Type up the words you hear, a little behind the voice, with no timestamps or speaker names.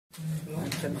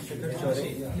Chandrashekhar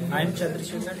Chaure. I am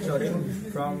Chandrashekhar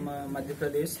Chaure from Madhya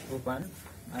Pradesh, Bhopal.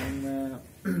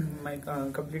 I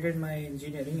completed my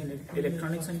engineering in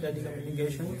electronics and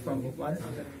telecommunication from Bhopal,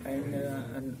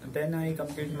 and then I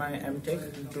completed my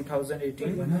MTech in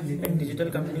 2018 in digital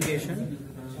communication.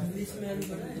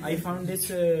 I found this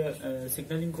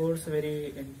signaling course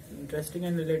very interesting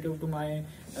and relative to my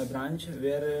branch,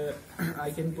 where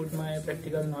I can put my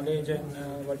practical knowledge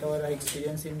and whatever I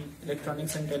experience in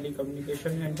electronics and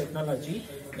telecommunication and technology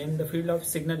in the field of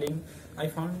signaling. I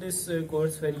found this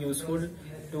course very useful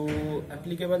to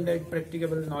applicable that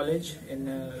practicable knowledge in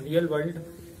real world,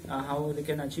 how they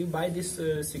can achieve by this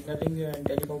signaling and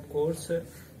telecom course,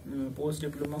 post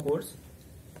diploma course.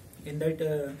 In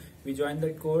that we joined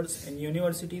that course. In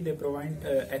university they provide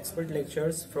expert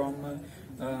lectures from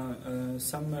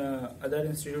some other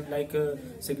institute like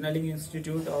Signaling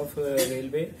Institute of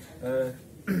Railway,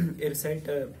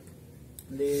 IRSET.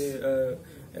 The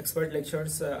expert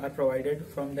lectures are provided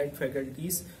from that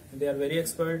faculties. They are very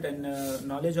expert and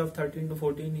knowledge of 13 to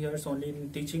 14 years only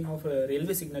in teaching of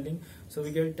railway signaling. So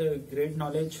we get great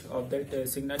knowledge of that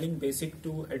signaling basic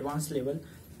to advanced level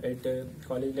at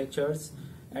college lectures.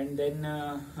 And then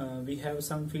we have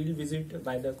some field visit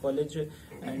by the college,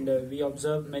 and we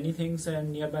observe many things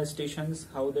and nearby stations,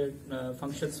 how the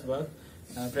functions work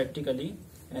practically,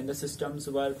 and the systems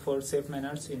work for safe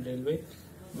manners in railway.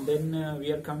 Then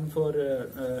we are come for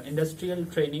industrial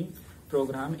training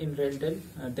program in Railtel,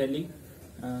 Delhi.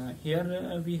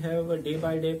 Here we have a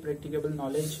day-by-day practicable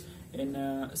knowledge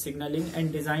in signaling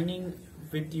and designing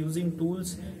with using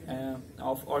tools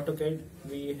of AutoCAD.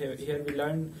 Here we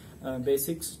learn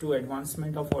basics to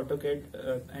advancement of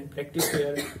AutoCAD and practice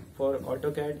here for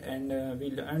AutoCAD, and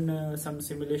we learn some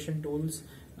simulation tools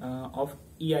of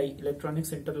EI,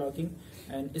 electronics interlocking,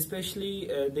 and especially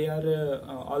they are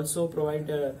also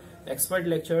provide expert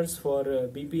lectures for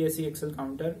BPSC Excel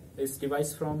counter. This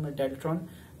device from Deltron.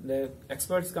 The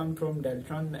experts come from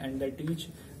Deltron and they teach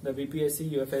the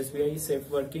BPSC UFSBI safe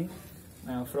working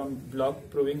from block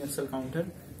proving Excel counter.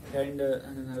 And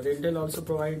Railtel also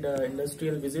provide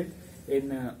industrial visit in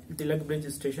Tilak Bridge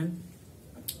station.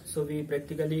 So we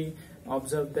practically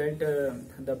observe that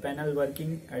the panel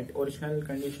working at original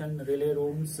condition, relay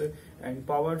rooms and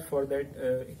powered for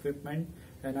that equipment.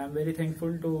 And I'm very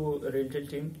thankful to Railtel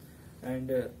team.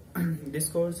 And this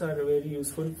course are very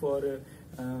useful for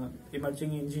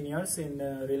emerging engineers in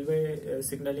railway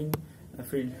signaling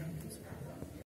field.